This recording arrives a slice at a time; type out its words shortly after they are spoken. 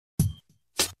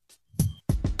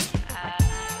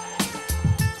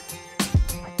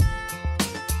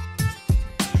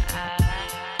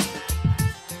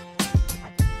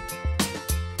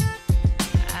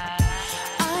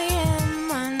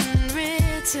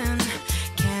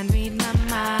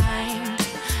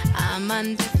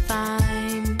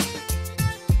undefined.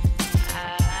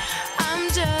 I'm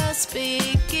just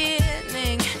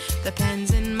beginning, the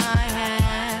pen's in my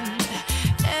hand,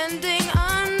 ending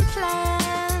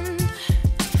unplanned.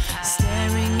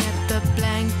 Staring at the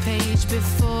blank page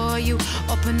before you,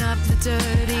 open up the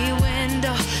dirty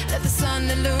window, let the sun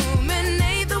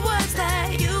illuminate the words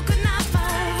that you could not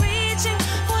find. Reaching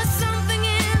for something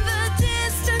in the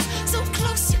distance, so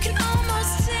close you can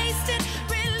almost taste it.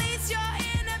 Release your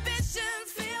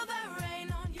inhibitions, feel the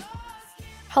rain on your skin.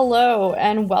 Hello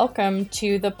and welcome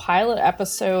to the pilot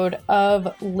episode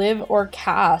of Live or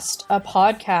Cast, a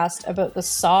podcast about the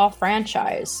Saw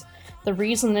franchise. The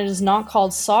reason it is not called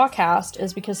Sawcast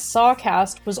is because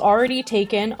Sawcast was already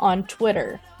taken on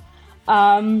Twitter.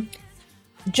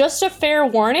 Just a fair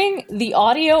warning, the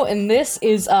audio in this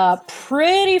is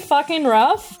pretty fucking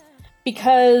rough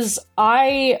because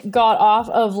I got off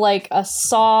of a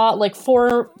Saw,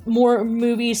 4 more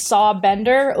movie Saw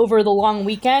bender over the long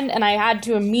weekend, and I had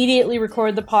to immediately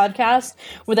record the podcast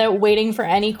without waiting for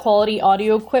any quality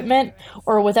audio equipment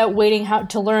or without waiting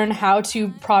to learn how to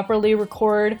properly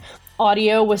record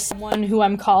audio with someone who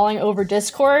I'm calling over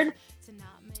Discord.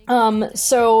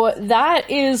 So that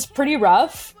is pretty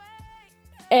rough.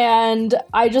 And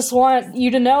I just want you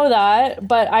to know that,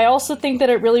 but I also think that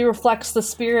it really reflects the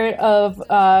spirit of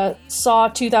Saw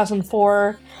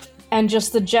 2004 and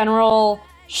just the general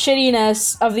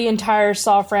shittiness of the entire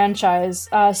Saw franchise.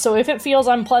 So if it feels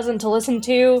unpleasant to listen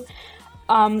to,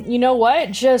 you know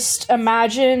what? Just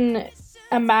imagine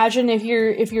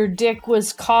if your dick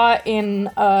was caught in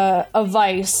a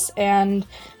vice, and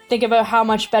think about how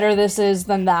much better this is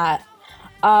than that.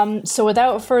 So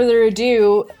without further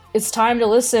ado, it's time to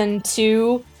listen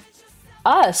to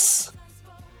us,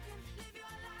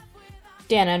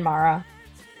 Dan and Mara.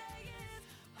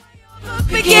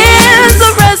 Begins,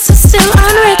 the rest is still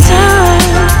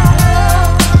unwritten.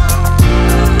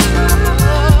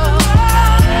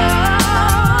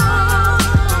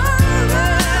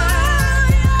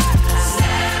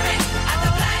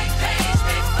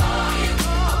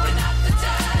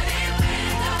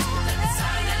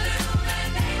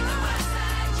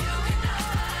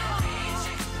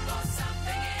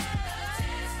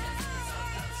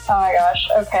 Oh my gosh,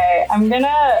 okay. I'm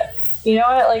gonna, you know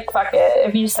what, fuck it.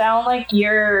 If you sound like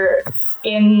you're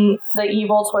in the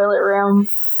evil toilet room,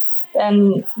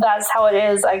 then that's how it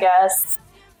is, I guess.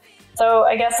 So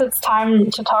I guess it's time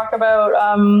to talk about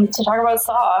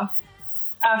Saw.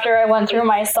 After I went through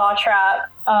my Saw trap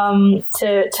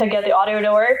to get the audio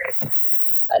to work,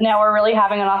 now we're really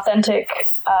having an authentic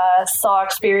Saw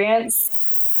experience.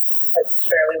 That's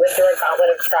true. We went through a gauntlet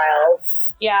of trials.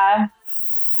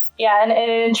 Yeah, and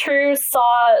in true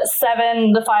Saw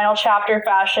 7, the final chapter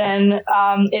fashion,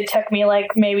 it took me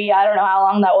maybe, I don't know how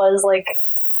long that was,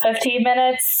 15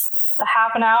 minutes, a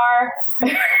half an hour.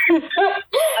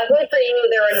 Luckily for you,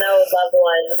 there were no loved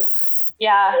ones.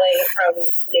 Yeah. From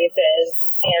nooses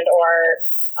and or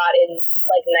caught in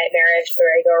nightmarish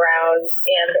merry-go-round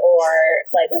and or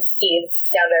keys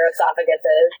down their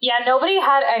esophaguses. Yeah, nobody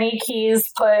had any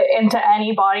keys put into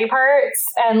any body parts,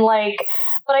 and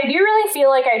but I do really feel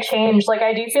like I changed.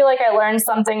 I do feel like I learned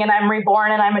something and I'm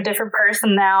reborn and I'm a different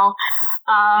person now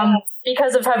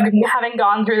because of having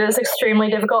gone through this extremely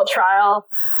difficult trial.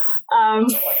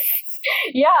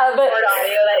 Yeah, but record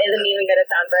audio that isn't even going to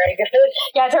sound very good.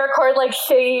 Yeah, to record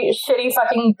shitty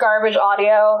fucking garbage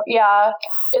audio. Yeah,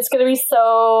 it's going to be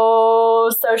so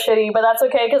shitty, but that's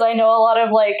okay because I know a lot of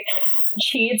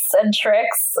cheats and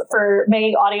tricks for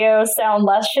making audio sound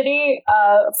less shitty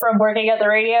from working at the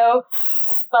radio.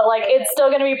 But it's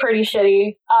still gonna be pretty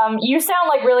shitty. You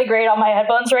sound really great on my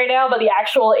headphones right now, but the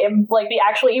actual even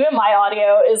my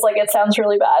audio is it sounds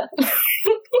really bad. It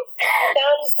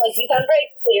sounds you sound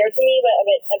very clear to me, but a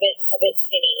bit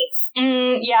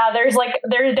tinny. Yeah, there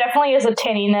definitely is a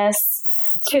tinniness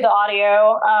to the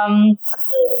audio. And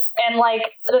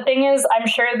the thing is, I'm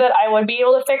sure that I would be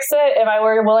able to fix it if I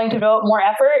were willing to devote more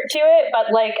effort to it.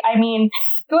 But I mean,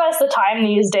 who has the time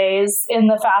these days in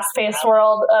the fast-paced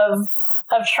world of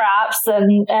traps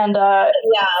and if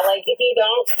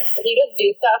you just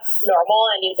do stuff normal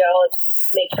and you don't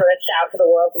make sure to shout to the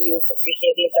world that you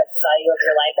appreciate the effective value of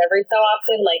your life every so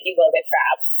often, you will get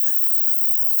trapped.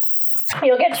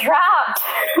 You'll get trapped.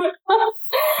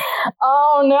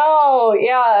 Oh no,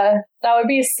 yeah, that would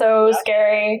be so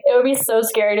scary. It would be so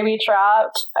scary to be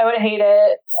trapped. I would hate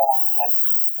it.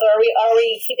 Yeah. So are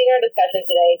we keeping our discussion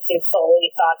today to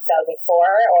solely Saw 2004,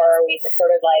 or are we just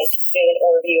sort of like doing an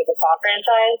overview of the Saw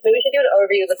franchise? Maybe we should do an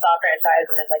overview of the Saw franchise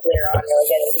and then like later on really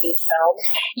get into each film.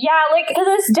 Yeah, like, because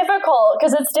it's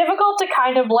difficult to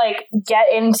kind of like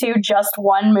get into just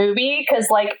one movie, because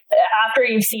like after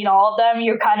you've seen all of them,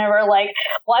 you kind of are like,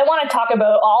 well, I want to talk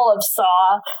about all of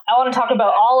Saw. I want to talk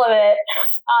about all of it.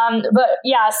 But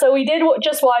yeah, so we did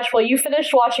just watch, well, you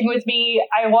finished watching with me.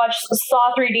 I watched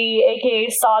Saw 3D, aka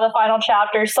Saw the Final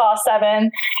Chapter, Saw 7.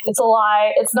 It's a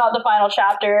lie. It's not the final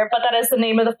chapter, but that is the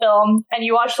name of the film. And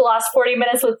you watched the last 40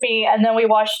 minutes with me, and then we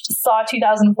watched Saw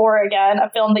 2004 again, a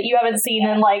film that you haven't seen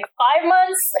in like 5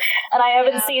 months, and I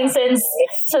haven't seen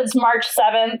since March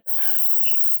 7th.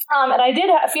 And I did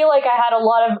feel like I had a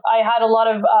lot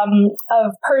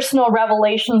of personal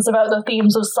revelations about the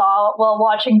themes of Saw while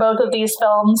watching both of these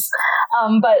films.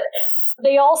 But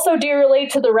they also do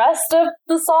relate to the rest of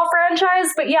the Saw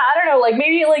franchise. But yeah, I don't know, like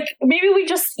maybe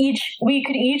we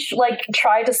could each like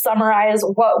try to summarize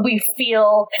what we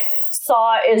feel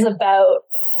Saw is about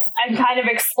and kind of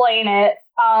explain it.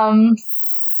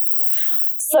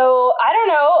 So I don't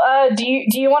know.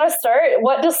 Do you want to start?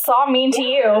 What does Saw mean to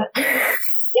you?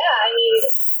 Yeah, I mean,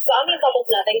 Saw means almost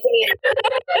nothing to me.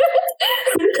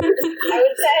 I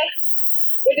would say,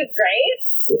 which is great.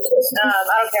 I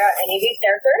don't care about any of these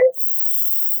characters.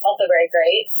 Also very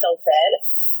great, still said.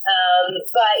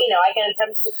 But, you know, I can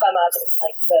attempt to sum up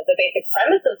like the basic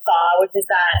premise of Saw, which is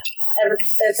that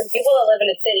there's some people that live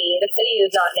in a city. The city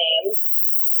is not named.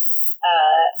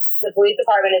 The police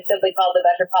department is simply called the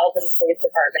Metropolitan Police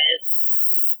Department.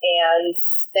 And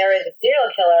there is a serial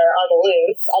killer on the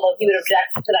loose, although he would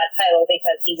object to that title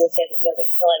because he doesn't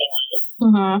kill anyone.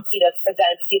 Mm-hmm. He just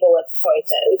presents people with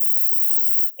choices.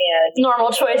 And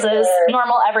normal choices.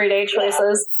 Normal everyday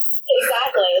choices. Yeah,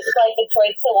 exactly. It's like the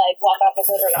choice to like walk off a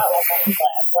cliff or not walk off a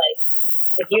cliff. Like,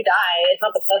 if you die, it's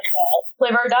not the cliff's fault.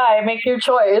 Live or die, make your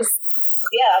choice.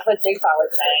 Yeah, that's what Jigsaw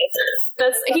would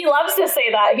say. He loves to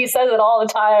say that. He says it all the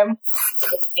time.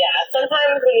 Yeah,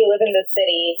 sometimes when you live in the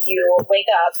city, you wake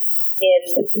up in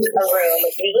a room.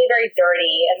 It's usually very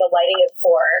dirty, and the lighting is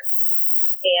poor.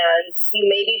 And you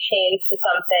may be chained to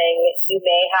something. You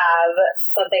may have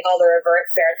something called a reverse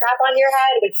bear trap on your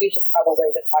head, which we should probably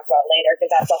just talk about later,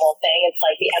 because that's the whole thing. It's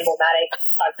like the emblematic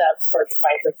fucked up torture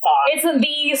device of Saw. It's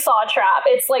the Saw trap.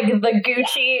 It's like the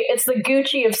Gucci. Yeah. It's the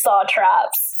Gucci of Saw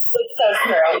traps. It's so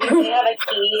true. You may have a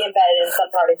key embedded in some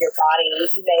part of your body.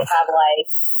 You may have like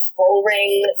a bull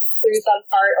ring through some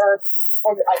part, or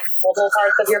like multiple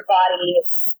parts of your body.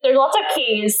 There's lots of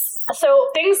keys. So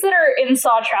things that are in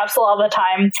Saw traps a lot of the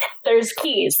time, there's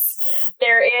keys.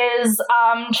 There is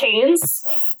chains.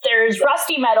 There's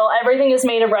rusty metal. Everything is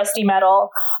made of rusty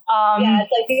metal. Yeah,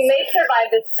 it's like you may survive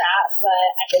this trap, but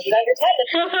I think you got your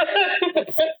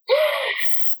head.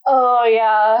 Oh,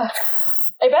 yeah.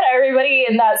 I bet everybody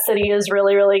in that city is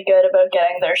really, really good about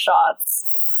getting their shots.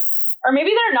 Or maybe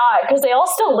they're not, because they all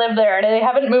still live there and they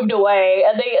haven't moved away.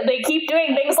 And they keep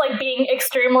doing things like being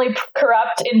extremely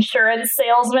corrupt insurance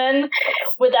salesmen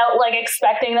without like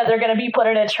expecting that they're going to be put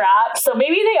in a trap. So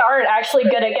maybe they aren't actually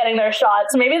good at getting their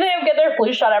shots. Maybe they get their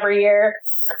flu shot every year.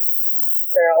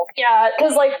 True. Yeah,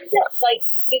 because like do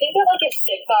you think that like if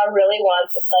Jigsaw really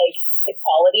wants like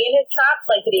equality in his traps,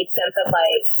 like to the extent that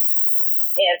like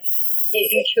if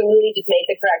you truly just make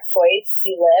the correct choice,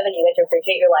 you live and you get to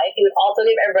appreciate your life, he would also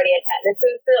give everybody a tetanus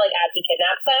booster, like as he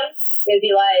kidnaps them. He'd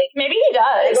be like, maybe he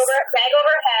does. Bag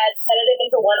over head, sedative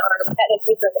into one arm, tetanus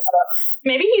booster in the other.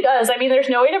 Maybe he does. I mean,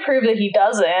 there's no way to prove that he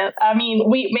doesn't. I mean,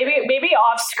 maybe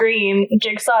off screen,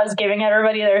 Jigsaw is giving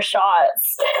everybody their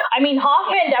shots. I mean,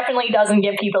 Hoffman definitely doesn't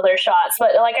give people their shots,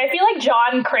 but like I feel like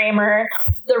John Kramer,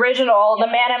 the original, the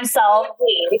man himself,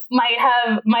 might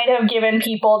have given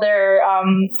people their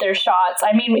shots.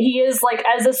 I mean, he is like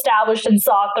as established in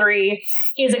Saw 3.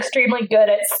 He is extremely good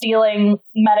at stealing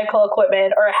medical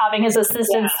equipment or having his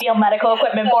assistants steal medical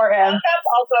equipment for him. Shops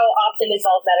also often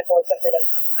involve medical equipment of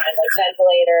some kind, like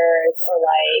ventilators or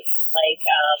like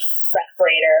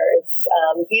respirators.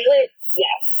 Usually,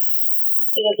 yeah.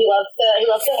 He loves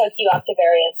to hook you up to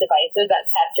various devices that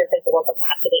test your physical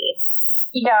capacity.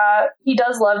 Yeah, he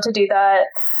does love to do that.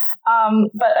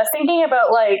 But I was thinking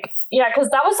about because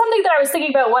that was something that I was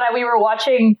thinking about when we were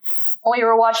watching,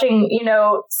 you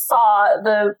know, Saw,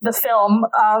 the film,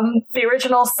 the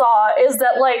original Saw, is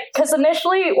that because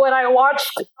initially when I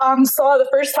watched Saw the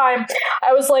first time,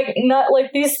 I was like, not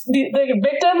like the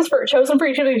victims chosen for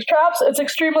each of these traps. It's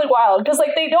extremely wild because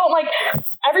they don't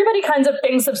everybody kinds of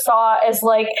thinks of Saw as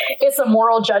it's a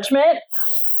moral judgment.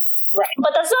 Right.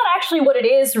 But that's not actually what it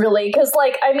is, really, because,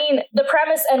 like, I mean, the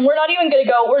premise, and we're not even going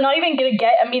to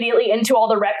get immediately into all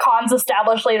the retcons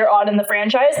established later on in the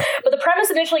franchise, but the premise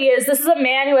initially is this is a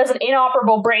man who has an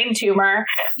inoperable brain tumor.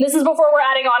 This is before we're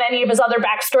adding on any of his other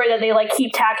backstory that they, like,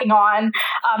 keep tacking on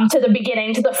to the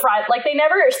beginning, to the front. Like, they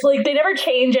never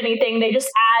change anything. They just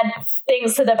add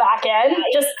things to the back end.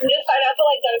 Yeah, just find out that,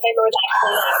 like, Doug Faber was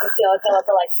actually not a serial killer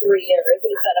for, like, 3 years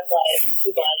instead of, like,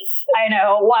 2 months. I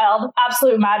know, wild,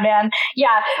 absolute madman.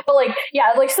 Yeah, but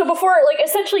so before, like,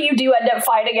 essentially you do end up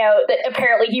finding out that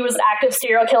apparently he was an active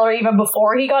serial killer even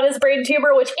before he got his brain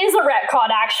tumor, which is a retcon,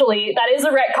 actually. That is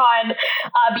a retcon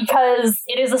because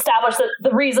it is established that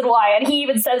the reason why, and he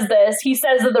even says this, he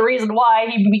says that the reason why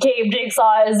he became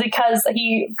Jigsaw is because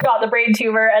he got the brain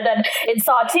tumor, and then in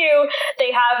Saw 2,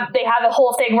 they have a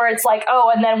whole thing where it's like,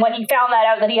 oh, and then when he found that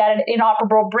out that he had an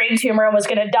inoperable brain tumor and was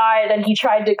going to die, then he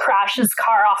tried to crash his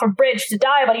car off a bridge to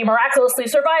die, but he miraculously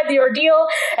survived the ordeal,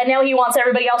 and now he wants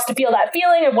everybody else to feel that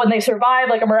feeling of when they survive,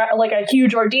 like a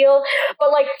huge ordeal.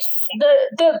 But like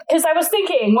because I was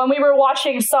thinking when we were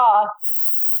watching Saw,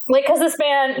 like, because this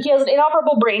man, he has an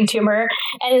inoperable brain tumor,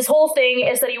 and his whole thing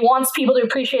is that he wants people to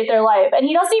appreciate their life, and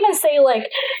he doesn't even say, like,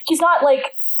 he's not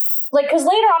like, because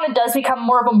later on it does become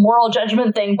more of a moral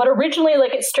judgment thing, but originally,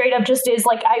 like, it straight up just is,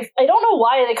 like, I don't know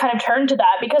why they kind of turned to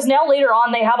that, because now later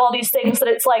on they have all these things that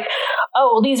it's like,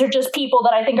 oh, these are just people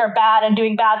that I think are bad and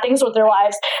doing bad things with their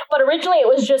lives, but originally it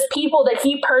was just people that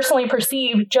he personally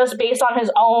perceived just based on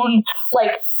his own,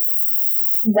 like,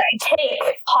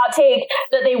 hot take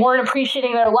that they weren't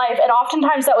appreciating their life, and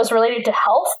oftentimes that was related to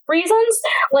health reasons,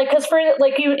 like, because for,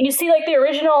 like, you see, like, the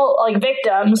original, like,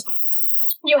 victims,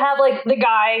 you have, like, the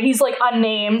guy, he's, like,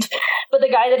 unnamed, but the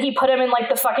guy that he put him in, like,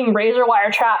 the fucking razor wire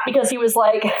trap because he was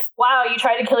like, wow, you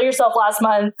tried to kill yourself last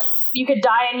month. You could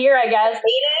die in here, I guess.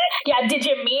 Meet it? Yeah, did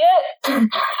you meet it?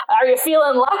 Are you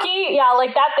feeling lucky? Yeah,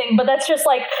 like that thing. But that's just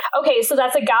like, okay, so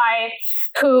that's a guy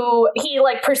who he,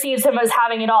 like, perceives him as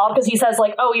having it all because he says,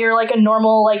 like, oh, you're, like, a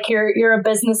normal, like, you're a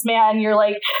businessman, you're,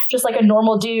 like, just, like, a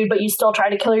normal dude, but you still try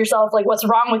to kill yourself. Like, what's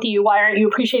wrong with you? Why aren't you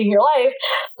appreciating your life?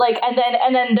 Like, and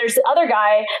then there's the other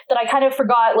guy that I kind of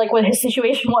forgot, like, what his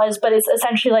situation was, but it's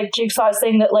essentially, like, Jigsaw's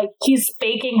saying that, like, he's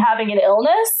faking having an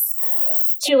illness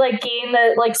to, like, gain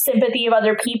the, like, sympathy of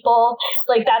other people.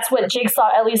 Like, that's what Jigsaw,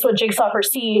 at least what Jigsaw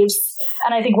perceives,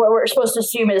 and I think what we're supposed to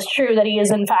assume is true, that he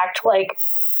is, in fact, like,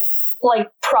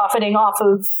 profiting off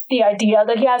of the idea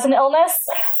that he has an illness.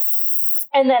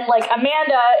 And then, like,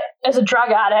 Amanda is a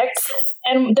drug addict,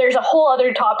 and there's a whole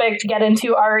other topic to get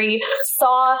into, Ari,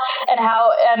 Saw, and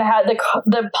how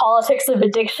the politics of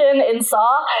addiction in Saw.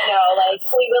 I know, like,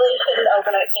 we really shouldn't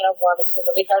open a can of worms because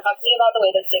if we start talking about the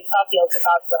way that Jigsaw feels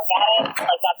about drug addicts,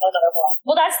 like, that's another one.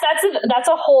 Well,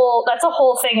 that's a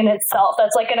whole thing in itself.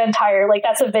 That's, like, an entire, like,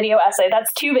 that's a video essay.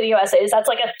 That's 2 video essays. That's,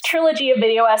 like, a trilogy of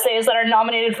video essays that are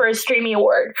nominated for a Streamy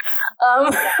Award.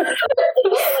 It's like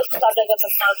the subject of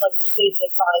the conflict between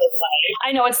Jigsaw and his wife.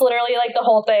 I know, it's literally, like, the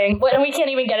whole thing. And we can't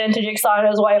even get into Jigsaw and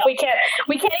his wife. We can't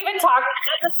even talk.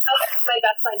 My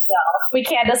best friend Jill. We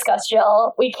can't discuss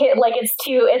Jill. We can't, like, it's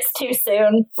too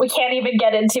soon. We can't even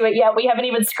get into it yet. We haven't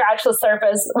even scratched the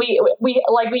surface. We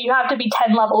you have to be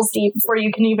 10 levels deep before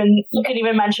you can even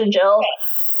mention Jill. Okay.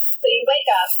 So you wake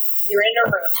up, you're in a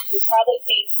room, you're probably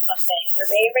changing something. There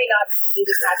may or may not be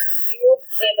attached to you,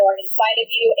 and or inside of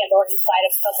you, and or inside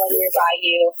of someone nearby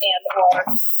you, and or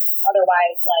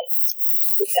otherwise, like,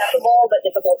 accessible but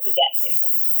difficult to get to.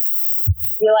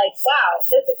 You're like, wow,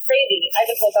 this is crazy. I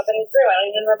just woke up in this room. I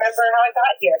don't even remember how I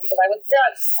got here because I was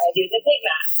drugged. I used a pig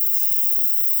mask.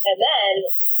 And then,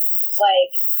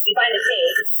 like, you find a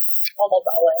cake, almost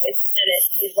always, and it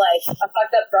is, like, a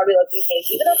fucked up, grubby looking cake,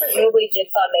 even though presumably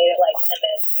Jigsaw made it, like, 10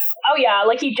 minutes ago. Oh, yeah,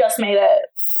 like, he just made it.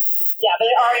 Yeah, but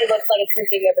it already looks like it's been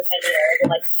sitting there for 10 years, and,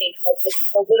 like, tape, like,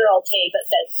 the literal tape that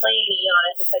says "Play Me" on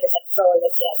it, looks like it's, like, curling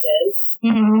at the edges.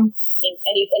 Mm-hmm.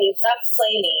 And you press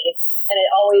 "Play Me," and it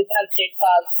always has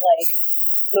Jigsaw's, like,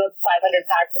 500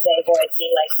 packs a day voice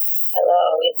being like,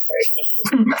 hello, insert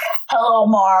name. Hello,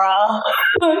 Mara.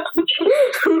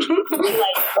 You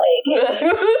like play.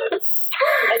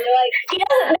 And you're like, he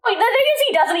doesn't. No, the thing is,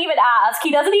 he doesn't even ask.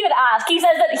 He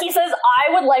says,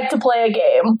 I would like to play a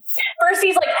game. First,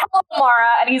 he's like, hello,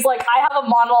 Mara, and he's like, I have a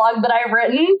monologue that I've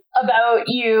written about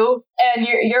you and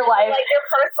your life, like your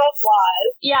personal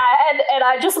flaws. Yeah,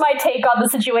 and just my take on the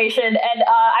situation. And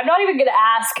I'm not even gonna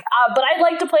ask, but I'd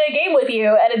like to play a game with you,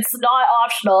 and it's not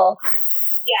optional.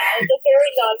 Yeah, it's a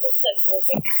very non-consensual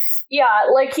thing.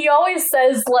 Yeah, like he always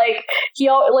says, like he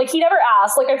never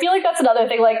asks. Like I feel like that's another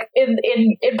thing. Like in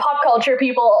pop culture,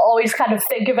 people always kind of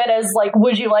think of it as like,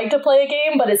 would you like to play a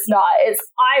game? But it's not. It's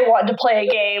I want to play a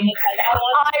game.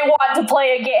 I want to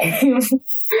play a game.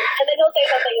 And then he'll say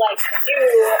something like,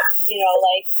 you know,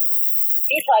 like,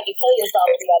 you tried to kill yourself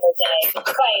the other day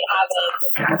despite having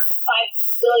 $5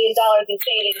 billion in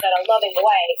savings and a loving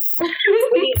wife.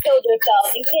 When you killed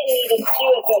yourself, you didn't even do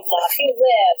it good enough. You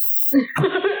lived.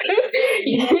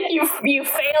 you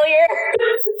failure.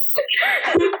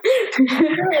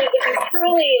 If you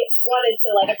truly wanted to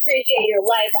like appreciate your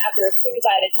life after a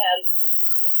suicide attempt,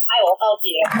 I will help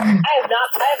you. I have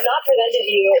not presented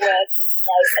you with like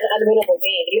an unwinnable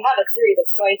game. You have a series of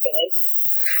choices.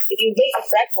 If you make the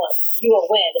correct one, you will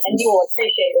win, and you will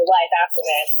appreciate your life after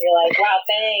this. And you're like, wow,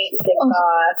 thanks, big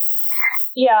God.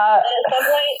 Yeah. And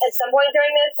at some point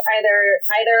during this,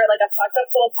 either like a fucked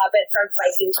up little puppet starts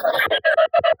fighting.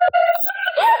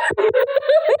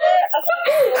 A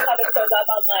little puppet shows up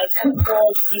on like an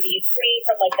old TV screen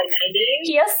from like the 90s.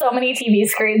 He has so many TV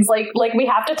screens. Like we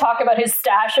have to talk about his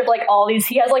stash of like all these.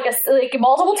 He has like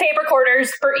multiple tape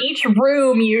recorders for each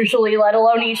room usually, let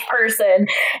alone each person.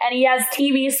 And he has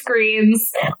TV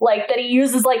screens like that he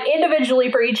uses like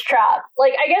individually for each trap.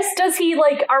 Like I guess does he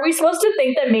like? Are we supposed to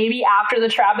think that maybe after the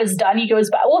trap is done, he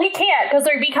goes back? Well, he can't because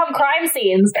they become crime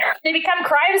scenes. They become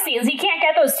crime scenes. He can't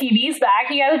get those TVs back.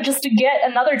 He has just to get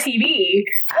another TV.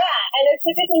 Yeah, and there's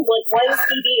typically like one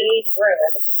TV in each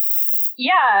room.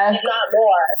 Yeah. If not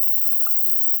more.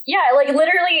 Yeah, like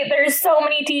literally there's so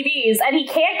many TVs and he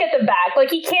can't get them back. Like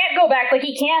he can't go back. Like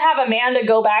he can't have Amanda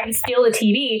go back and steal the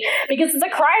TV because it's a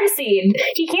crime scene.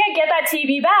 He can't get that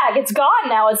TV back. It's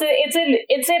gone now. It's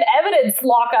in evidence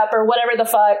lockup or whatever the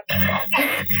fuck.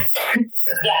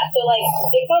 Yeah, so like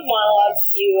Bigfoot monologues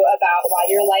to you about why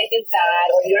your life is bad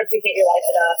or you don't appreciate your life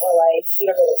enough or like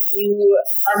you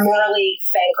are morally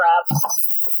bankrupt.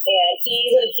 And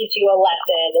he's going to teach you a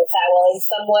lesson that will in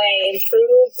some way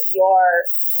improve your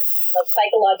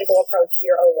psychological approach to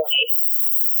your own life.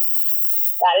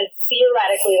 That is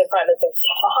theoretically the premise of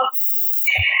Saw.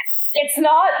 It's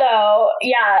not, though.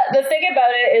 Yeah, the thing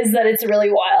about it is that it's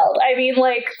really wild. I mean,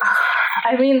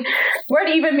 where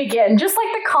to even begin? Just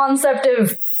like the concept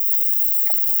of,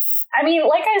 I mean,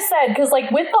 like I said, because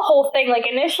like with the whole thing, like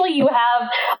initially you have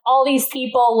all these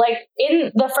people like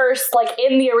in the first, like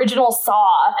in the original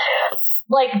Saw,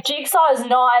 like Jigsaw is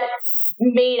not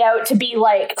made out to be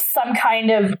like some kind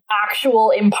of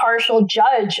actual impartial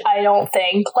judge, I don't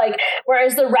think. Like,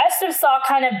 whereas the rest of Saw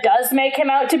kind of does make him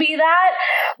out to be that.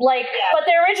 Like, yeah. But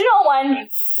the original one,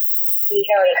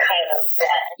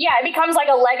 yeah, it becomes like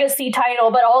a legacy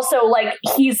title, but also like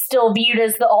he's still viewed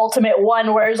as the ultimate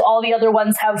one, whereas all the other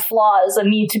ones have flaws and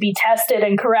need to be tested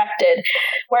and corrected.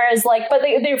 Whereas like, but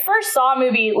the first Saw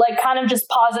movie like kind of just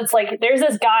posits like there's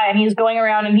this guy and he's going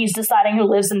around and he's deciding who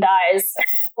lives and dies.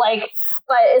 Like,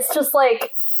 but it's just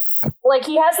like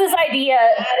he has this idea.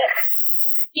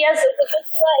 Yes, it's supposed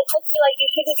to be like you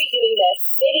shouldn't be doing this.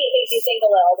 Maybe it makes you think a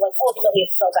little, but like ultimately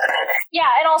it's still bad. Yeah,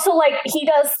 and also like he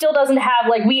still doesn't have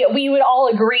like we would all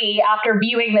agree after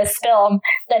viewing this film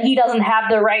that he doesn't have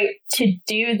the right to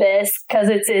do this because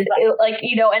it's like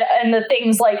and the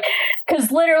things like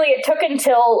because literally it took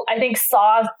until I think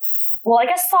Saw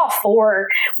 4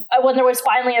 when there was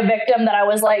finally a victim that I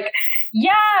was like,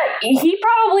 yeah, he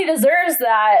probably deserves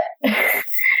that.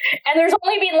 And there's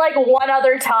only been like one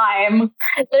other time.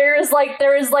 They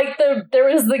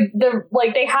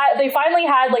finally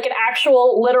had like an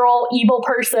actual literal evil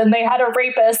person. They had a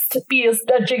rapist be a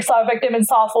Jigsaw victim in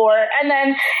Saw 4. And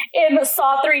then in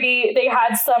Saw 3D, they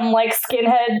had some like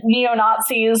skinhead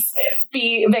neo-Nazis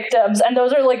be victims. And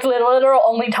those are like the literal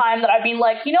only time that I've been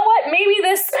like, you know what? Maybe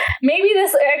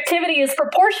this activity is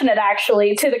proportionate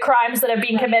actually to the crimes that have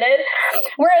been committed.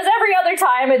 Whereas every other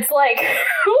time it's like,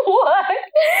 what?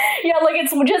 Yeah, like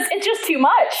it's just too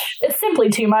much. It's simply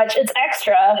too much. It's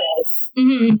extra.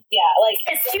 Mm-hmm. Yeah, like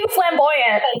it's too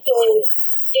flamboyant.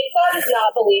 Jigsaw does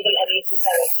not believe in any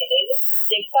systemic change.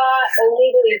 Jigsaw only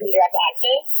believes in direct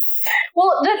action.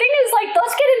 Well, the thing is, like,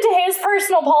 let's get into his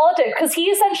personal politics because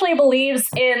he essentially believes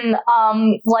in,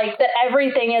 like, that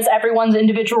everything is everyone's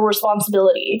individual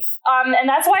responsibility. And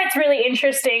that's why it's really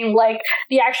interesting, like,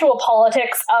 the actual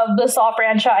politics of the Saw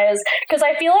franchise. Because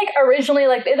I feel like originally,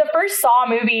 like, in the first Saw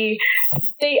movie,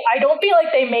 I don't feel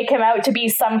like they make him out to be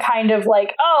some kind of,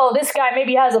 like, oh, this guy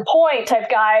maybe has a point type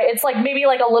guy. It's, like, maybe,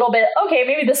 like, a little bit, okay,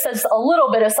 maybe this says a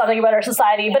little bit of something about our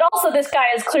society. But also this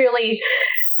guy is clearly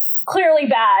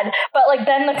bad. But, like,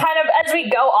 then the kind of, as we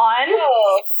go on...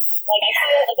 Like, I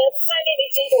kind of, like, this kind of made me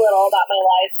think a little about my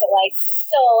life, but, like,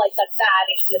 still, like, that's bad.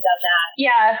 You should have done that.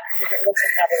 Yeah. This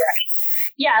is never right.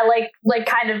 Yeah, like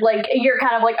kind of like you're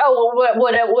kind of like, oh, well,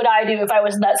 what would I do if I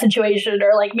was in that situation?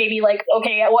 Or like maybe like,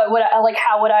 okay, what would I, like,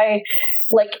 how would I,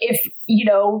 like, if, you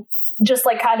know, just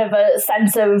like kind of a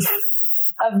sense of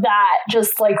that,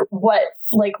 just like what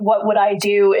would I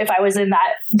do if I was in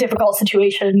that difficult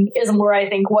situation is more, I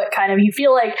think, what kind of you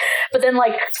feel like. But then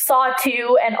like Saw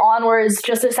 2 and onwards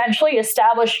just essentially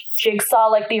established Jigsaw,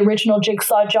 like the original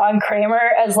Jigsaw, John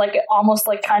Kramer, as like almost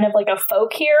like kind of like a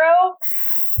folk hero.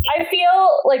 I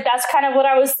feel like that's kind of what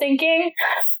I was thinking.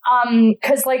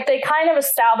 Because like they kind of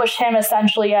establish him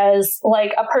essentially as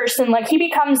like a person, like he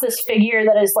becomes this figure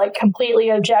that is like completely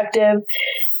objective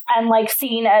and like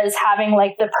seen as having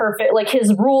like the perfect, like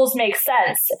his rules make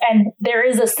sense and there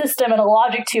is a system and a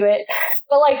logic to it.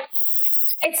 But like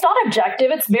it's not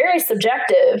objective, it's very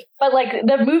subjective. But like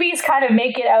the movies kind of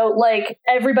make it out like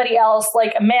everybody else,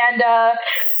 like Amanda,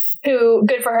 who,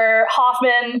 good for her,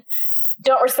 Hoffman,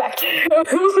 don't respect him.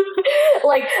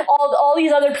 Like all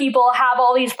these other people have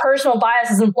all these personal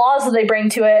biases and flaws that they bring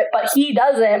to it, but he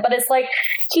doesn't. But it's like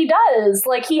he does.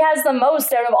 Like he has the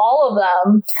most out of all of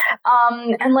them.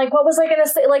 And like what was I gonna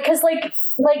say? Like because like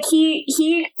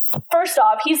he first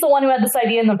off, he's the one who had this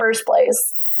idea in the first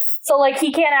place. So like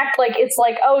he can't act like it's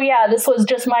like, oh yeah, this was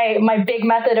just my big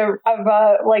method of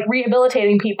like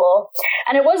rehabilitating people.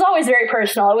 And it was always very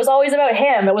personal. It was always about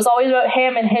him. It was always about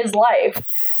him and his life.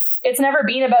 It's never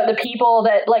been about the people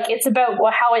that, like, it's about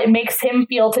how it makes him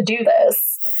feel to do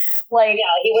this. Like,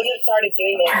 yeah, he wouldn't have started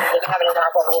doing this if he didn't have an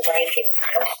inoperable brain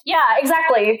tumor. Yeah,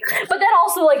 exactly. But then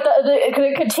also, like,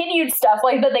 the continued stuff,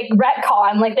 like, that they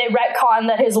retcon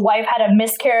that his wife had a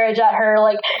miscarriage at her,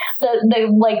 like, the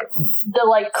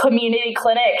community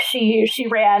clinic she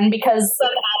ran because some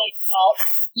addict fault.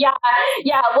 Yeah,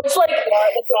 which like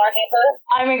the door hammer.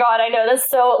 Oh my god, I know that's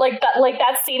so like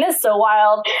that scene is so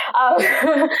wild.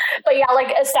 But yeah,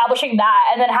 like establishing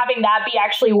that and then having that be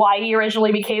actually why he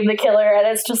originally became the killer, and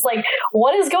it's just like,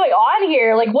 what is going on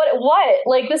here? Like what?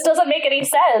 Like this doesn't make any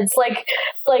sense. Like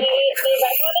they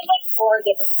recommended like 4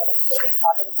 different motives for this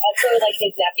topic. Also, like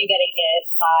his nephew getting hit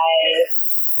by,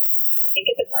 I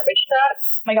think it's a garbage truck.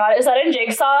 Oh my god, is that in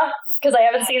Jigsaw? Because I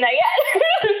haven't seen that yet.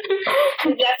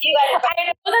 His nephew I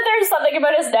know that there's something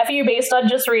about his nephew based on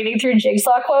just reading through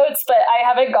Jigsaw quotes, but I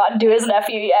haven't gotten to his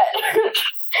nephew yet. He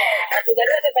got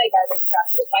hit by a garbage truck.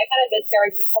 His wife had a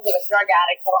miscarriage because of a drug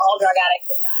addict, so all drug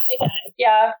addicts are bad, I guess.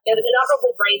 Yeah. He has an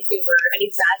inoperable brain tumor, and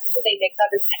he's mad because they mixed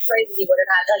up his x-rays and he would have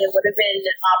had, like, it would have been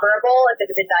operable if it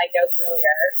had been diagnosed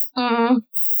earlier. Mm-hmm.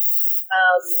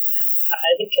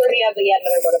 I'm sure he has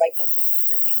another motive I can't think of.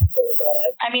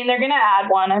 I mean, they're gonna add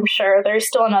one, I'm sure. There's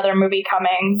still another movie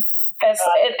coming. It's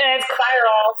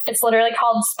Spiral. It's literally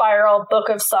called Spiral, Book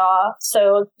of Saw.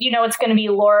 So, you know, it's gonna be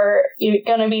lore. You're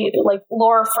gonna be like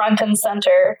lore front and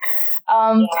center.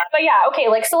 But yeah, okay,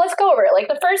 like, so let's go over it. Like,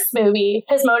 the first movie,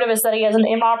 his motive is that he has an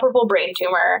inoperable brain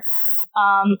tumor.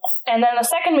 And then the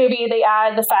second movie, they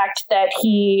add the fact that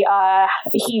he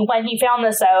when he found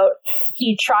this out,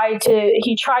 he tried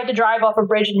to drive off a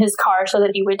bridge in his car so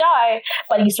that he would die,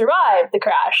 but he survived the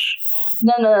crash. And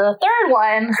then the third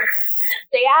one,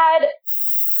 they add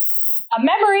a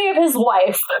memory of his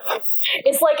wife.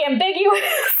 It's like ambiguous.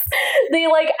 They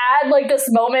like add like this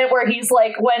moment where he's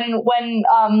like when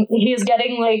he's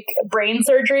getting like brain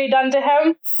surgery done to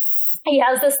him. He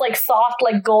has this like soft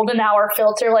like golden hour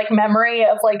filter like memory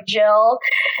of like Jill,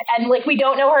 and like we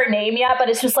don't know her name yet, but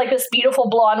it's just like this beautiful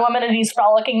blonde woman, and he's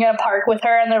frolicking in a park with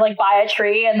her, and they're like by a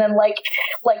tree, and then like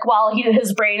while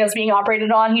his brain is being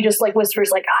operated on, he just like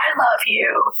whispers like, "I love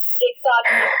you."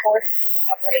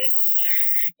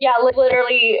 Yeah,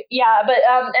 literally, yeah. But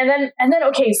and then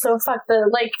okay, so fuck the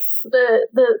like. The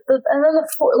and then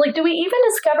like, do we even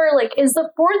discover like, is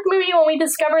the fourth movie when we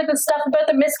discover the stuff about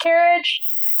the miscarriage?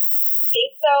 I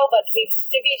think so, but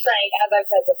to be frank, as I've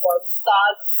said before, Saw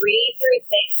 3 through 6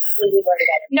 completely blur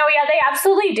together. No, yeah, they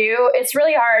absolutely do. It's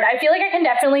really hard. I feel like I can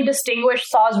definitely distinguish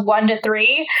Saws 1 to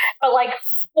 3, but like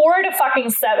 4 to fucking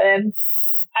 7,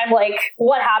 I'm like,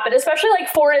 what happened? Especially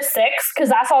like 4 to 6, because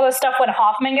that's all the stuff when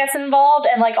Hoffman gets involved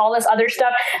and like all this other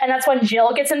stuff, and that's when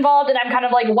Jill gets involved, and I'm kind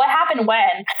of like, what happened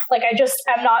when? Like, I just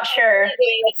am not sure.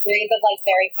 Doing a series of like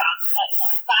very fast.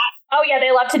 Oh yeah,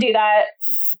 they love to do that.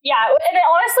 Yeah, and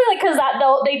honestly, like, because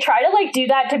they try to like do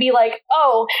that to be like,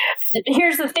 oh,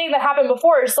 here's the thing that happened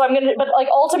before, so I'm gonna, but like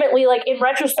ultimately, like in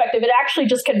retrospective, it actually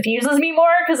just confuses me more,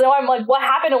 because now I'm like, what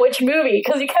happened to which movie?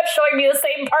 Because you kept showing me the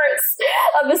same parts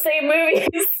of the same movies,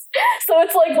 so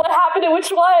it's like, what happened to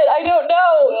which one? I don't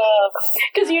know,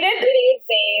 because you didn't. It is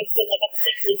based in like a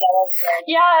sickly yellow.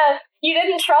 Yeah, you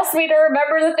didn't trust me to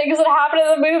remember the things that happened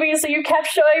in the movies, so you kept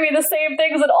showing me the same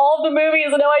things in all of the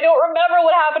movies, and now I don't remember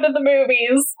what happened in the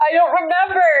movies. I don't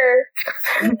remember.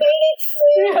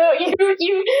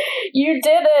 You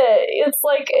did it. It's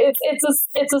like it's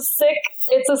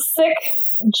a sick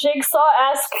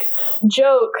Jigsaw-esque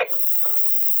joke.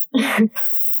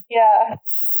 Yeah.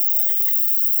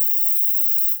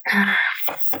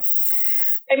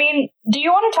 I mean, do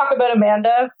you want to talk about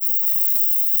Amanda?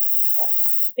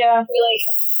 Yeah.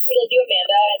 We'll do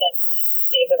Amanda and then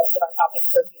save the rest of our topics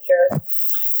for future.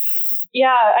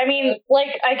 Yeah, I mean,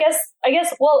 like, I guess,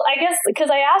 because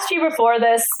I asked you before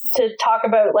this to talk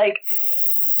about, like,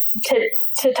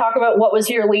 to talk about what was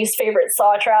your least favorite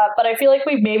saw trap, but I feel like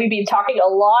we've maybe been talking a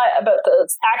lot about the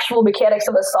actual mechanics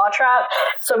of a saw trap,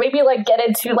 so maybe, like, get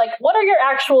into, like, what are your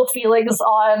actual feelings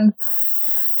on...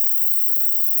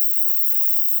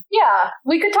 Yeah,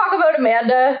 we could talk about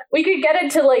Amanda. We could get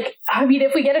into, like, I mean,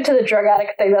 if we get into the drug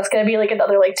addict thing, that's going to be, like,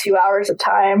 another, like, 2 hours of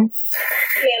time.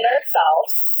 Amanda herself.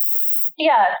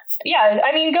 Yeah.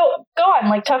 I mean, go on.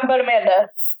 Like, talk about Amanda.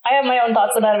 I have my own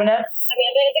thoughts about Amanda.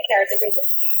 Amanda is a character who's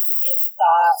introduced in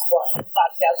Saw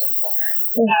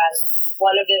 2004 as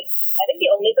one of the, I think,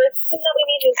 the only person that we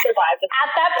need to survive.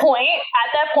 At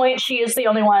that point, she is the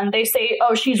only one. They say,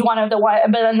 oh, she's one of the one,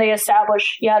 but then they establish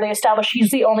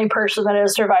she's the only person that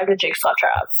has survived a jigsaw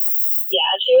trap. Yeah,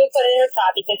 she was put in her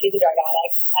trap because she's a drug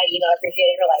addict, i.e. not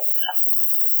appreciating her life enough,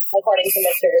 according to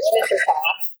Mr. Saw.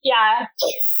 Yeah.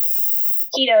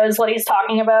 He knows what he's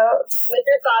talking about.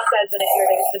 Mr. Saw says that if you're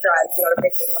addicted to drugs, you don't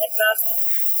appreciate your life enough,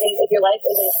 and if your life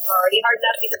isn't already hard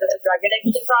enough because of a drug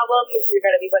addiction problem, you're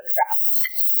going to be put in a trap.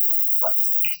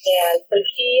 And so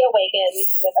she awakens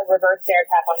with a reverse bear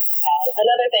trap on her head.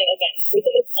 Another thing, again, we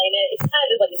can explain it. It's kind of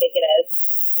just what you think it is.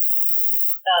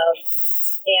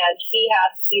 And she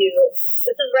has to.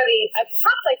 This is where the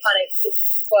perhaps iconic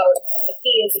quote, "The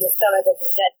key is in the stomach of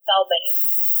your dead cellmate."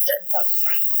 Comes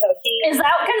from. So is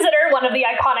that considered one of the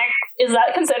iconic? Is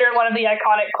that considered one of the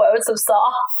iconic quotes of Saw?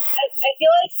 I feel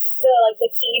like the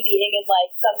key being in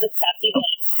like some disgusting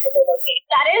improbable location.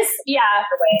 That is, yeah.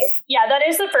 That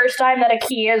is the first time that a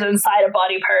key is inside a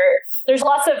body part. There's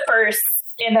lots of firsts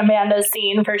in Amanda's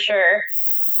scene for sure.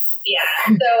 Yeah,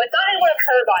 so it's not in one of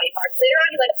her body parts. Later on,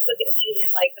 he likes to put the key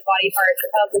in like the body parts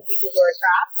of the people who are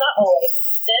trapped. Not always,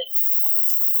 often.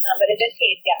 But in this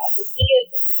case, yeah, the key is,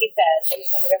 he says, in the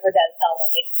stomach of her dead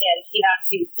cellmate, and she has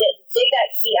to dig that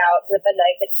key out with a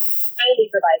knife that he kindly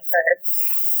provides her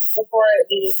before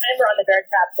the timer on the bear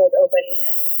trap goes open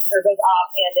or goes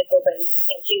off and it opens,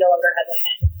 and she no longer has a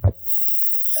head.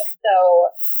 So,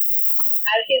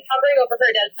 as she's hovering over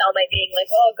her dead cellmate, being like,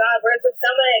 "Oh God, where's the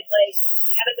stomach? Like,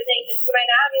 I haven't been paying attention to my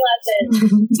anatomy lesson."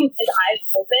 His eyes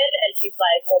open, and she's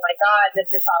like, "Oh my God,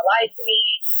 Mr. Saw lied to me.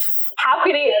 How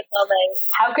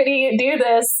could he do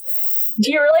this? Do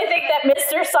you really think that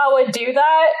Mr. Saw would do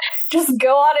that? Just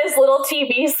go on his little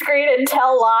TV screen and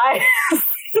tell lies?"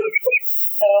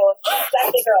 So it's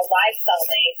actually her alive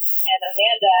cellmate, and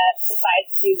Amanda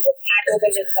decides to hack open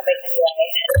his stomach anyway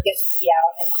and gets the key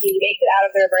out, and she makes it out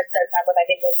of the reverse bear trap with, I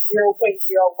think, 0.01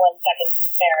 seconds to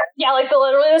spare. Yeah, like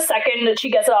literally the second that she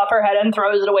gets it off her head and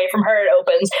throws it away from her, it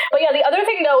opens. But yeah, the other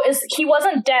thing though is he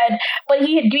wasn't dead, but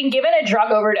he had been given a drug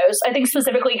overdose. I think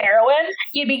specifically heroin.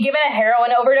 He had been given a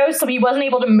heroin overdose, so he wasn't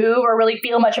able to move or really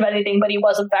feel much of anything, but he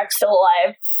was in fact still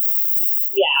alive.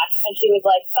 Yeah, and she was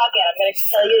like, "Fuck it, I'm going to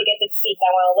kill you to get this peace,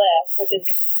 I want to live,"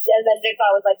 and then Jigsaw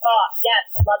was like, "Oh, yes,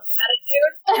 I love this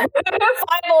attitude."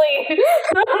 Finally,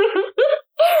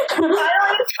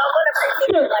 someone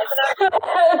appreciates your life enough to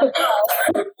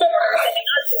hang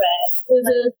on to it.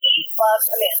 He loves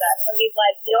Amanda, so he's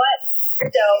like, "You know what,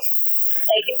 you're dope.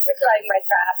 Like, thanks for surviving my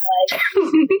trap. Like,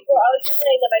 I was thinking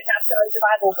that my traps are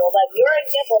unsurvivable, but you're an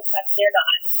example of stuff they're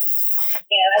not.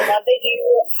 And I love that you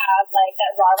have, like,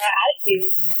 that rah-rah attitude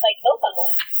to, like, kill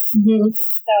someone." Mm-hmm.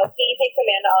 So he takes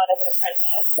Amanda on as an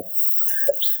apprentice,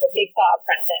 a Jigsaw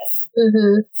apprentice.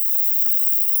 Mm-hmm.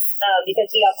 Because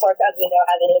he, of course, as we know,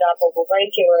 has an inoperable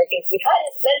brain tumor, in case we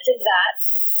hadn't mentioned that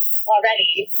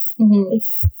already. Mm-hmm.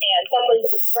 And someone's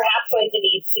perhaps going to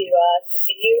need to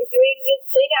continue doing his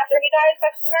thing after he dies,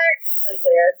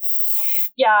 unclear.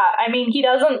 Yeah, I mean, he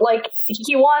doesn't, like,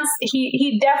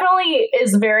 he definitely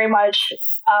is very much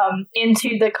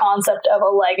into the concept of a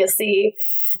legacy,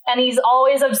 and he's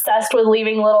always obsessed with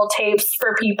leaving little tapes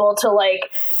for people to,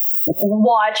 like,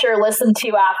 watch or listen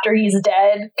to after he's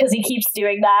dead, because he keeps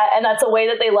doing that, and that's a way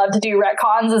that they love to do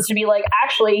retcons, is to be like,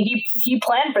 actually, he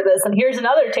planned for this, and here's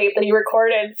another tape that he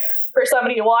recorded for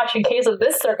somebody to watch in case of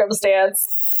this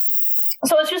circumstance.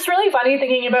 So it's just really funny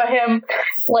thinking about him,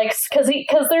 like, because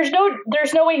there's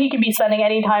no way he could be spending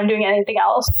any time doing anything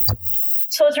else.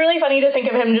 So it's really funny to think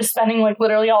of him just spending like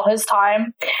literally all his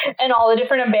time in all the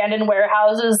different abandoned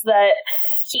warehouses that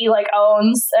he like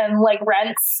owns and like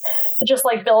rents, just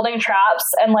like building traps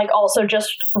and like also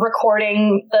just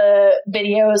recording the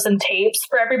videos and tapes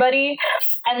for everybody.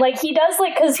 And like he does,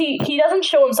 like, because he doesn't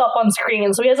show himself on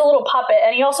screen, so he has a little puppet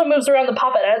and he also moves around the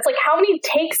puppet, and it's like, how many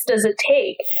takes does it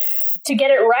take to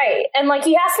get it right? And like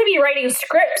he has to be writing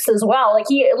scripts as well. Like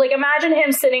imagine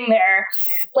him sitting there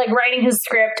like writing his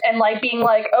script and like being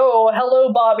like, oh,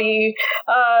 hello Bobby,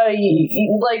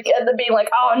 like, and then being like,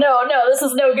 oh no, this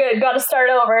is no good, gotta start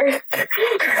over. Oh man,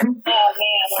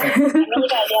 like, I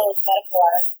really gotta nail this metaphor.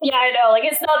 Yeah, I know, like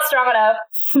it's not strong enough.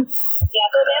 Yeah, so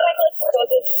man, I feel like go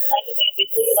through this kind of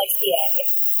basically like PA.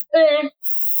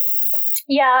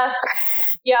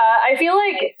 Yeah, I feel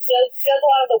like it does a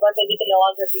lot of the work that he can no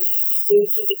longer do due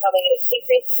to becoming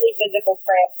increasingly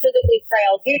physically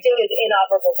frail due to his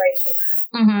inoperable brain tumor.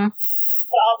 Mm-hmm.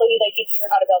 But also he's like teaching her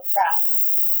how to build traps.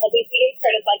 Like we see his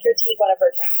credits like your teeth, one of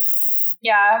her traps.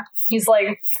 Yeah, he's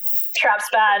like, traps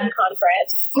bad. Concrete.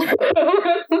 The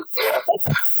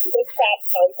traps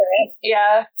concrete.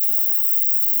 Yeah.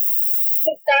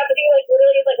 His trap, but he like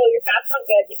literally is like, oh, your traps sound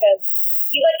good because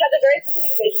he like has a very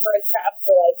specific vision for his traps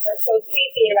for like they're supposed to be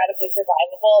theoretically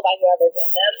survivable by whoever's in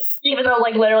them. Even though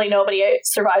like literally nobody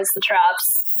survives the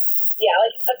traps. Yeah,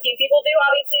 like a few people do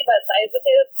obviously, but I would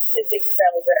say his dick is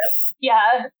fairly grim.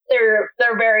 Yeah, they're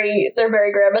very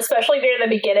grim, especially near the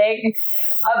beginning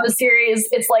of the series.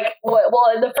 It's like, well,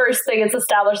 the first thing it's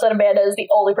established that Amanda is the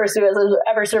only person who has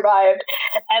ever survived,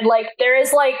 and like there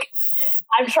is like,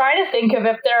 I'm trying to think of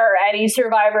if there are any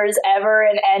survivors ever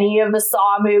in any of the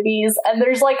Saw movies, and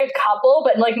there's like a couple,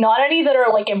 but like not any that are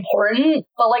like important,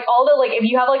 but like all the, like if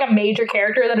you have like a major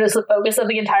character that is the focus of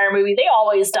the entire movie, they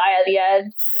always die at the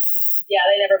end. Yeah,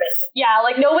 they never make it. Yeah,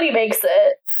 like nobody makes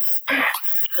it.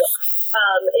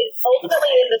 It's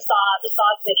ultimately in the Saw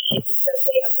City, if you can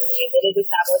say her name, it is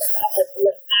established that as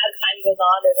time goes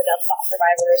on, there's enough Saw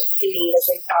survivors to need a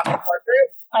Jigsaw support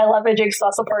group. I love a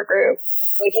Jigsaw support group.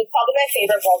 Which is probably my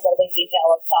favorite world building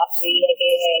detail of Saw 3,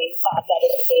 aka Saw 7,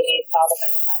 aka Saw the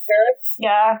Final Chapter.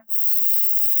 Yeah.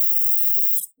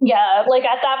 Yeah, like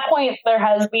at that point, there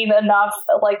has been enough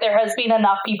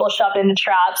people shoved into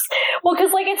traps. Well,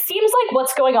 because like it seems like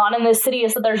what's going on in this city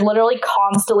is that there's literally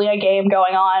constantly a game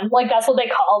going on. Like that's what they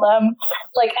call them.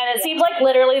 Like, and it seems like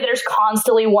literally there's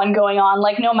constantly one going on.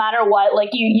 Like no matter what, like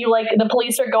you like the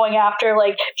police are going after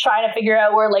like trying to figure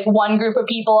out where like one group of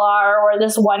people are, or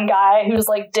this one guy whose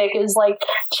like dick is like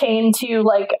chained to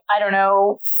like, I don't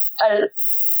know, a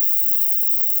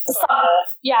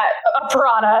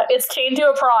piranha. It's chained to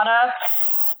a piranha,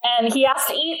 and he has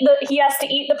to eat the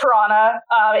piranha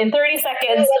in 30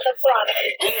 seconds.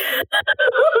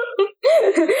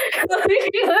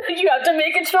 You have to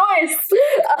make a choice.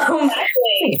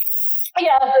 Exactly.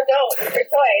 Yeah. Or don't. It's your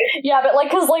choice. Yeah, but like,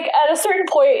 because like at a certain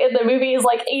point in the movies,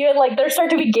 like even like there start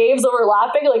to be games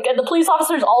overlapping, like, and the police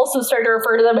officers also start to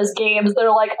refer to them as games.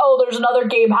 They're like, oh, there's another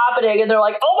game happening, and they're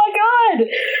like, oh my god,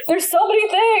 there's so many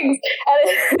things, and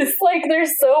it's like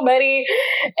there's so many,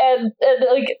 and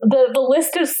like the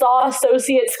list of Saw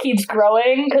associates keeps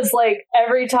growing because like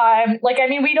every time, like I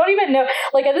mean, we don't even know,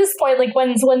 like at this point, like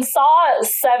when Saw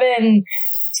 7,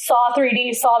 Saw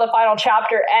 3D, Saw the Final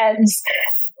Chapter ends.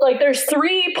 Like, there's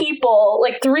three people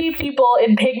in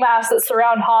pig masks that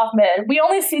surround Hoffman. We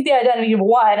only see the identity of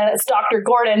one, and it's Dr.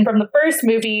 Gordon from the first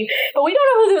movie, but we don't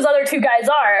know who those other two guys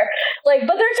are. Like,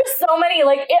 but there's just so many,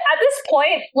 like, at this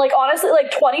point, like, honestly, like,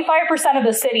 25% of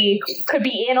the city could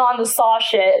be in on the Saw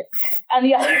shit, and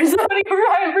the other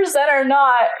 75% are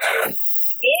not.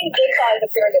 Being Jigsaw is a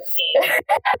pyramid scheme.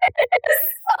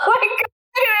 Oh my god.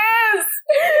 It is.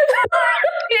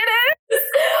 It is.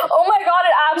 Oh my god,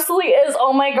 it absolutely is.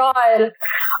 Oh my god.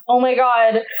 Oh my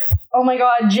god. Oh my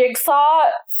god. Jigsaw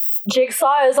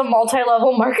is a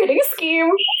multi-level marketing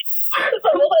scheme. It's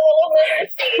a multi-level murder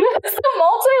scheme. It's a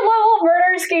multi-level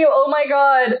murder scheme. Oh my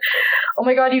god. Oh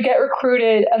my god, you get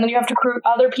recruited and then you have to recruit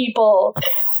other people.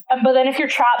 But then if your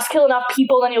traps kill enough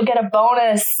people, then you'll get a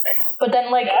bonus. But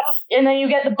then and then you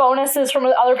get the bonuses from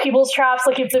other people's traps.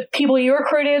 Like if the people you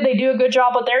recruited, they do a good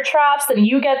job with their traps, then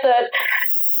you get the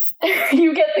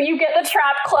you get the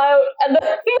trap clout. And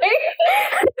then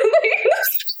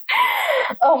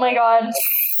oh my god.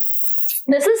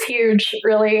 This is huge,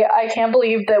 really. I can't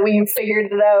believe that we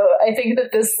figured it out. I think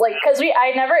that this, like, because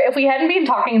if we hadn't been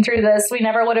talking through this, we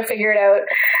never would have figured out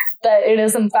that it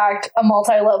is, in fact, a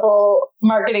multi-level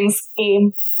marketing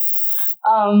scheme.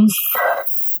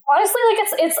 honestly, like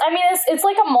it's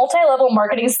like a multi-level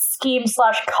marketing scheme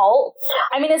 / cult.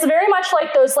 I mean, it's very much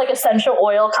like those like essential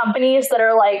oil companies that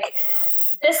are like,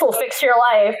 this will fix your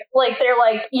life. Like they're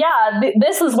like, yeah,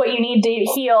 this is what you need to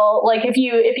heal. Like if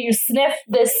you sniff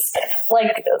this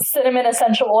like cinnamon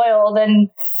essential oil, then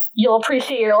you'll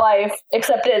appreciate your life.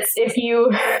 Except it's if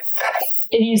you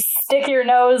stick your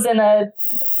nose in a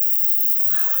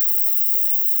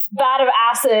vat of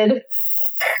acid.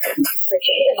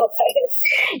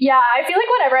 Yeah, I feel like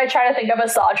whenever I try to think of a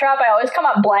saw trap, I always come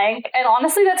up blank. And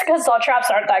honestly, that's because saw traps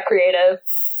aren't that creative.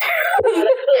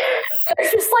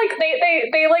 It's just like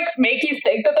they like make you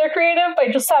think that they're creative by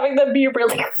just having them be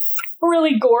really,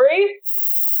 really gory.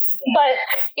 Yeah. But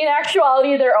in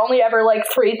actuality, there are only ever like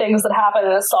 3 things that happen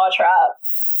in a saw trap.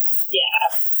 Yeah,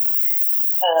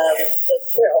 that's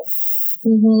true.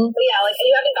 Mm-hmm. But yeah, like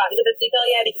you haven't gotten to this detail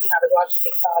yet because you haven't watched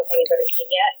Jigsaw 2013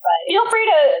 yet. But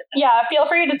feel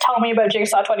free to tell me about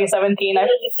Jigsaw 2017. It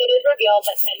is revealed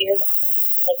that 10 years on,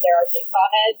 like there are Jigsaw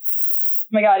heads.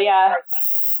 Oh my god, yeah.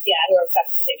 Yeah, who are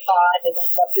obsessed with Jigsaw and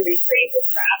like love to recreate his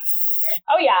traps.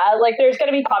 Oh yeah, like there's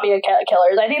gonna be copycat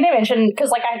killers. I think they mentioned,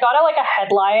 because like I got a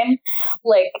headline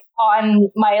like on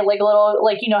my like little,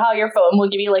 like, you know how your phone will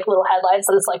give you like little headlines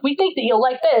that it's like, we think that you'll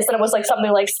like this, and it was like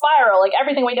something like Spiral, like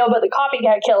everything we know about the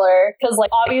copycat killer, because like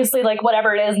obviously like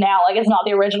whatever it is now, like it's not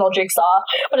the original Jigsaw,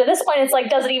 but at this point it's like,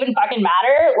 does it even fucking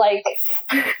matter? Like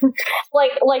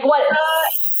like what?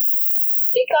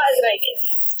 Jigsaw is an idea.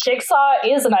 Jigsaw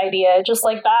is an idea, just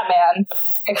like Batman,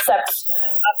 except.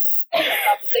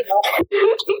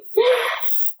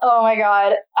 Oh my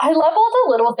god. I love all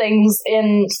the little things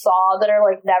in Saw that are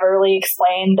like never really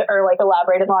explained or like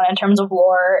elaborated on in terms of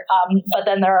lore, but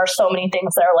then there are so many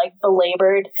things that are like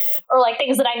belabored or like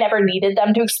things that I never needed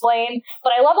them to explain.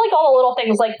 But I love like all the little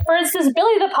things, like for instance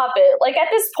Billy the puppet. Like at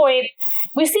this point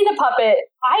we see the puppet,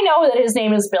 I know that his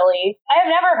name is Billy. I have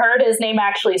never heard his name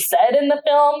actually said in the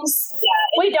films.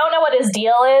 Yeah, we don't know what his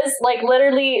deal is. Like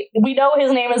literally, we know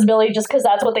his name is Billy just because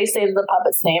that's what they say that the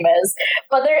puppet's name is.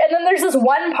 But then there's this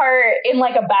one part in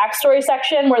like a backstory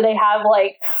section where they have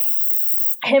like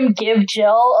him give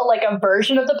Jill like a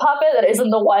version of the puppet that isn't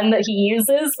the one that he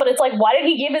uses. But it's like, why did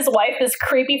he give his wife this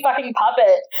creepy fucking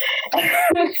puppet?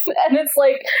 And it's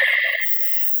like,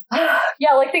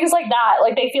 yeah, like things like that.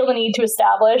 Like they feel the need to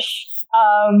establish.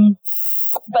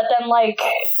 But then like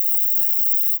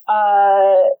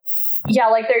yeah,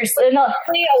 like there's a lot of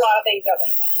things don't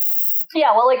make sense.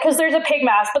 Yeah, well, like because there's a pig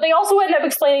mask, but they also end up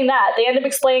explaining that. They end up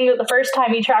explaining that the first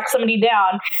time he tracked somebody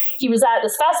down, he was at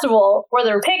this festival where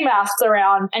there were pig masks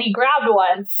around and he grabbed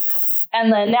one. And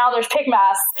then now there's pig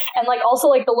masks, and like also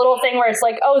like the little thing where it's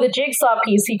like, oh, the jigsaw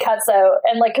piece he cuts out,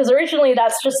 and like because originally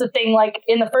that's just a thing like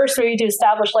in the first movie to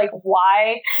establish like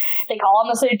why they call him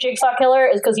the jigsaw killer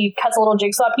is because he cuts a little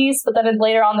jigsaw piece, but then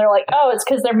later on they're like, oh, it's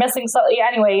because they're missing something.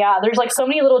 Yeah, anyway, yeah, there's like so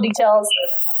many little details.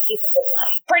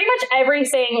 Pretty much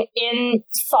everything in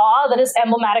Saw that is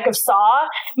emblematic of Saw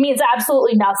means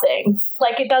absolutely nothing.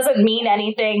 Like it doesn't mean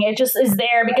anything. It just is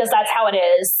there because that's how it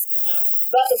is.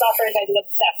 But the Saw franchise is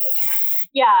obsessed with it.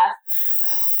 Yeah.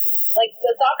 Like,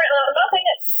 the Saw franchise, I'm not saying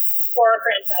that horror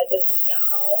franchises in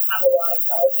general have a lot of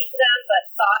subtlety to them, but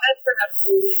Saw has perhaps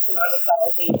the least amount of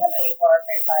subtlety of any horror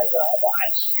franchise that I've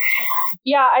watched.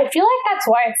 Yeah, I feel like that's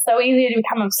why it's so easy to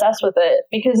become obsessed with it,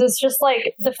 because it's just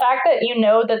like, the fact that you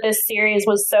know that this series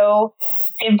was so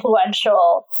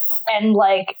influential and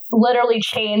like literally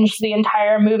changed the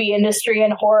entire movie industry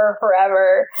and horror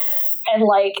forever, and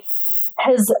like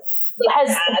has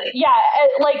yeah,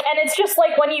 like, and it's just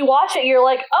like when you watch it you're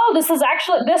like, oh, this is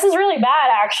really bad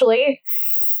actually.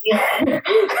 Yeah. The first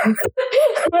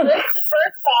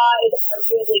Saw is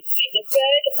arguably kind of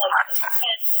good, like intense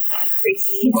and kind of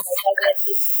creepy, and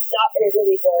it's not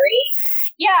really gory.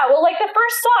 Yeah, well, like the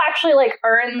first Saw actually like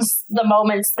earns the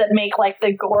moments that make like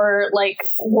the gore like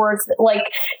worth, like,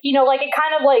 you know, like it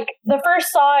kind of like the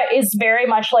first Saw is very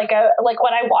much like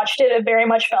when I watched it, it very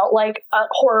much felt like a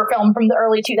horror film from the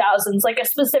early 2000s. Like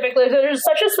there's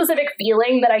such a specific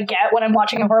feeling that I get when I'm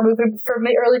watching a horror movie from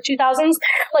the early 2000s.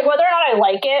 Like whether or not I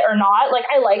like it or not, like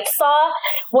I liked Saw.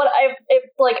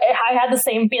 I had the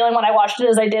same feeling when I watched it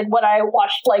as I did when I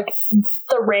watched like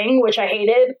The Ring, which I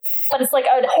hated. But it's like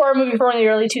a horror movie from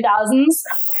the early 2000s.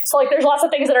 So like there's lots of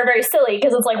things that are very silly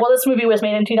because it's like, well, this movie was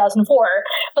made in 2004.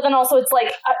 But then also it's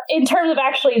like, in terms of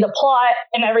actually the plot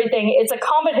and everything, it's a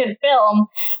competent film.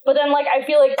 But then like I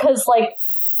feel like because like,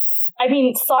 I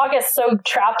mean, Saw gets so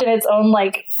trapped in its own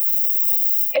like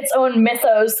its own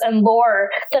mythos and lore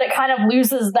that it kind of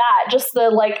loses that. Just the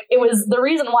like, it was the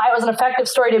reason why it was an effective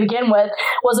story to begin with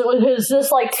was it was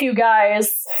just like two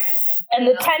guys. And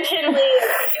the tension. Two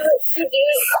dudes in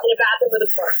a bathroom with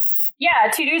a corpse. Yeah,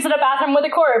 two dudes in a bathroom with a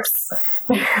corpse.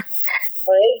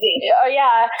 Crazy.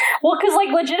 Yeah. Well, because, like,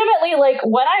 legitimately, like,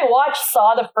 when I watched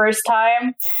Saw the first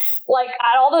time, like,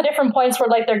 at all the different points where,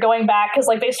 like, they're going back, because,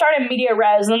 like, they start in media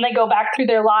res, and then they go back through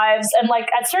their lives, and, like,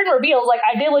 at certain reveals, like,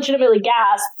 I did legitimately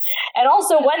gasp. And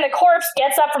also, when the corpse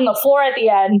gets up from the floor at the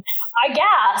end, I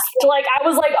gasped. Like, I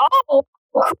was like, oh,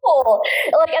 cool.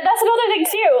 Like, and that's another thing,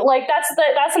 too. Like,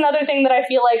 that's another thing that I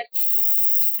feel like,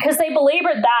 because they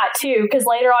belabored that too, because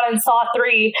later on in Saw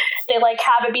 3, they like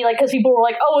have it be like, because people were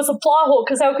like, oh, it's a plot hole,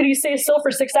 because how could you stay still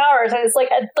for 6 hours? And it's like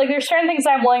there's certain things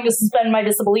I'm willing to suspend my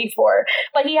disbelief for.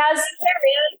 But he has,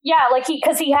 yeah, like they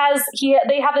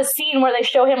have this scene where they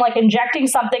show him like injecting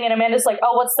something, and Amanda's like,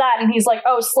 oh, what's that? And he's like,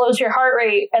 oh, slows your heart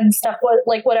rate and stuff,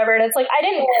 whatever. And it's like, I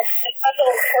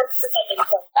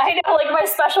know, like my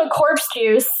special corpse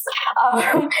juice.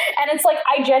 And it's like,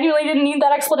 I genuinely didn't need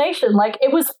that explanation. Like,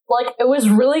 it was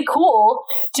really cool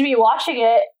to be watching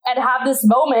it and have this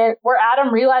moment where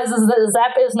Adam realizes that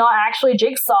Zep is not actually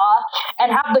Jigsaw,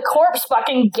 and have the corpse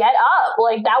fucking get up.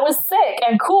 Like, that was sick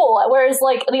and cool. Whereas,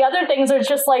 like, the other things are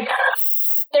just like,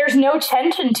 there's no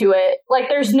tension to it. Like,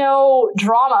 there's no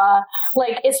drama.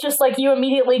 Like, it's just like you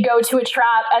immediately go to a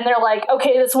trap and they're like,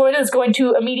 okay, this woman is going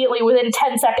to immediately within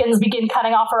 10 seconds begin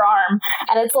cutting off her arm.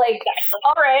 And it's like,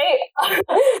 all right,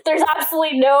 there's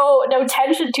absolutely no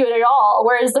tension to it at all.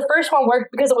 Whereas the first one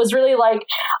worked because it was really like,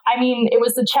 I mean, it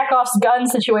was the Chekhov's gun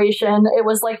situation. It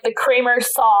was like the Kramer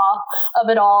saw of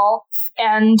it all.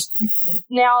 And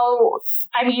now,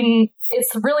 I mean,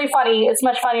 it's really funny. It's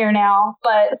much funnier now,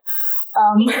 but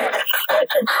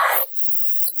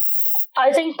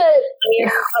I think that,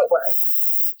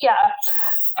 yeah,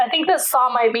 I think that Saw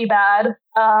might be bad.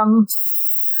 Right,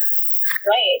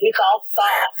 we all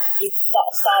Saw.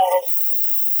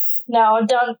 No,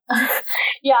 don't.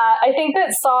 Yeah, I think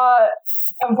that Saw,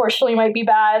 unfortunately, might be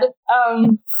bad.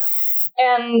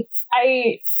 And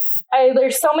I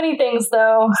there's so many things,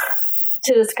 though,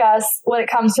 to discuss when it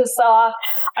comes to Saw.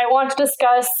 I want to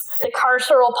discuss the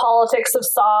carceral politics of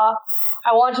Saw.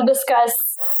 I want to discuss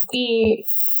the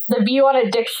view on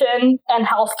addiction and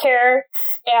healthcare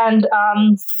and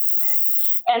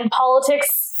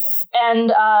politics.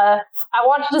 And I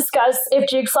want to discuss if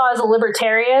Jigsaw is a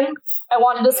libertarian. I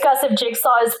want to discuss if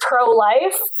Jigsaw is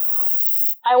pro-life.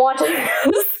 I want to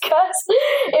discuss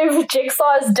if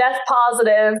Jigsaw is death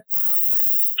positive.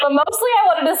 But mostly I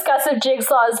want to discuss if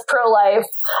Jigsaw is pro-life.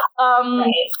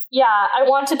 Right. Yeah, I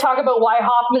want to talk about why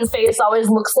Hoffman's face always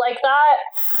looks like that.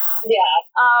 Yeah.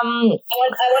 I want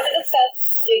to discuss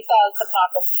Jigsaw's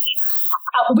hypocrisy.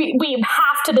 We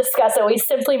have to discuss it. We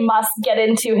simply must get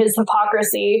into his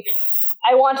hypocrisy.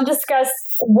 I want to discuss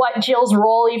what Jill's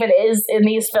role even is in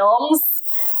these films.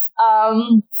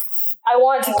 I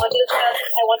want to discuss the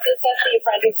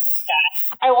Apprentice group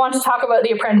chat. I want to talk about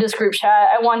the Apprentice group chat.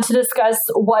 I want to discuss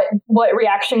what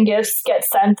reaction gifts get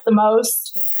sent the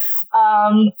most.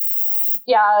 I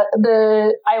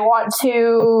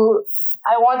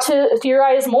want to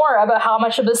theorize more about how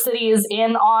much of the city is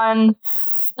in on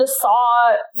the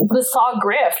Saw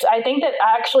grift. I think that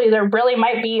actually there really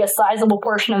might be a sizable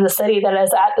portion of the city that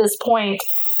has at this point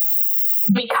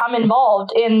become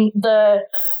involved in the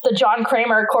John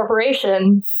Kramer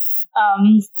Corporation.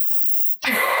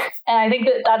 And I think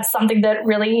that that's something that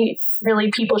really,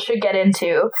 really people should get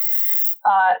into.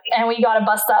 And we got to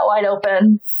bust that wide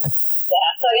open.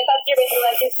 Yeah, so I guess that's your basically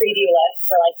like your 3D list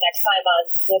for like next time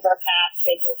on Live or Pass,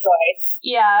 make your choice.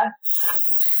 Yeah.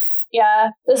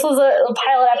 Yeah, this was a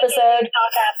pilot episode.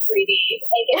 Sawcast 3D.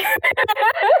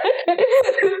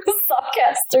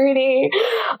 Sawcast 3D.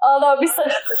 Oh, that would be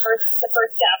such... The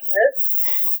first chapter.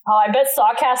 Oh, I bet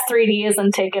Sawcast 3D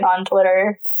isn't taken on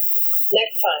Twitter.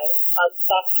 Next time on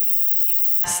Sawcast.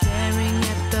 Staring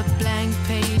at the blank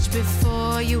page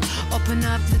before you, open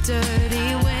up the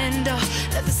dirty window,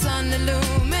 let the sun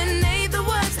illuminate the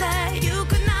words that you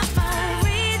could not find.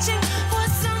 Reaching for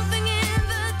something in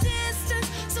the distance,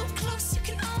 so close you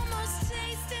can almost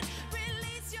taste it.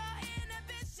 Release your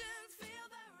inhibitions, feel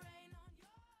the rain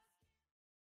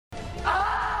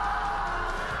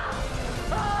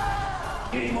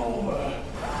on your... Game over.